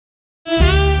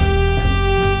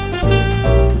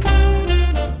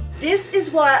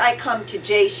is why I come to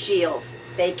J. Shields.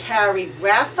 They carry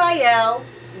Raphael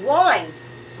wines.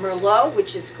 Merlot,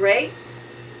 which is great.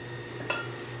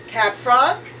 Cab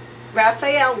Franc.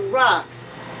 Raphael rocks.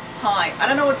 Hi, I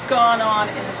don't know what's gone on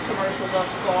in this commercial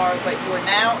thus far, but you are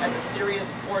now at the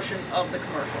serious portion of the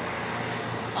commercial.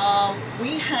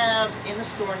 We have in the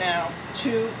store now 2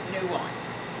 new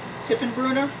wines.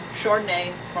 Tiefenbrunner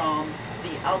Chardonnay from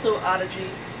the Alto Adige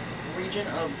region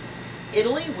of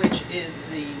Italy, which is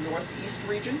the northeast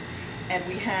region, and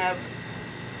we have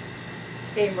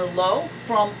a Merlot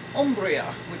from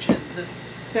Umbria, which is the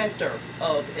center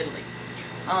of Italy.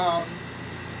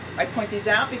 I point these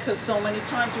out because so many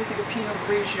times we think of Pinot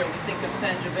Grigio, we think of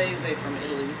Sangiovese from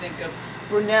Italy, we think of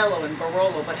Brunello and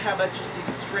Barolo, but how about just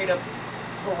these straight up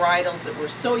varietals that we're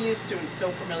so used to and so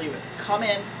familiar with? Come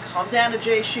in, come down to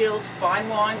J. Shields, Fine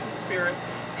Wines and Spirits,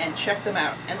 and check them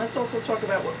out. And let's also talk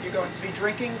about what you're going to be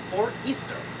drinking for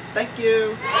Easter. Thank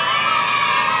you.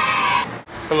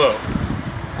 Hello,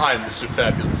 I'm Mr.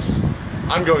 Fabulous.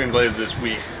 I'm going later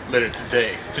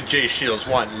today, to J. Shields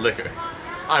Wine and Liquor.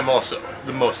 I'm also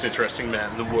the most interesting man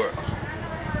in the world.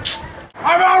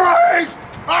 I'm outraged!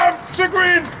 I'm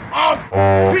chagrined! I'm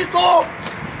pissed off!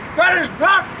 That is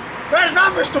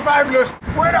not Mr. Fabulous!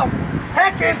 Where the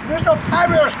heck is Mr.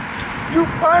 Fabulous? You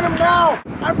find him now!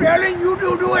 I'm telling you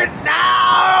to do it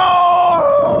now!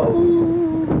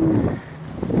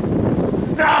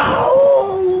 Now!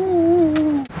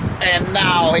 And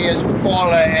now here's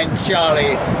Paula and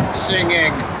Charlie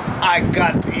singing I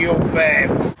Got You, Babe.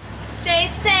 They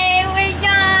say we're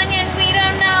young and we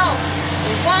don't know.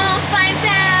 We won't find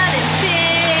out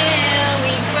until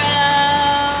we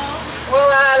grow.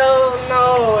 Well, I don't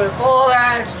know if all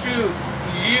that's true.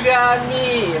 You got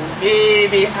me, and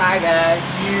baby, I got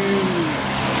you.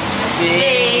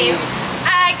 Babe,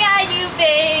 I got you,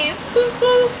 babe.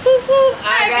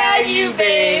 I got you,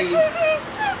 babe.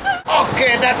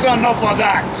 Okay, that's enough of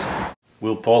that.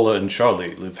 Will Paula and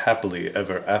Charlie live happily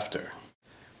ever after?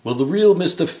 Will the real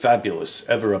Mr. Fabulous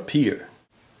ever appear?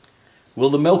 Will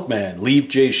the milkman leave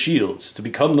J. Shields to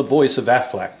become the voice of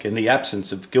Aflac in the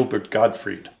absence of Gilbert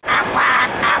Gottfried? Aflac!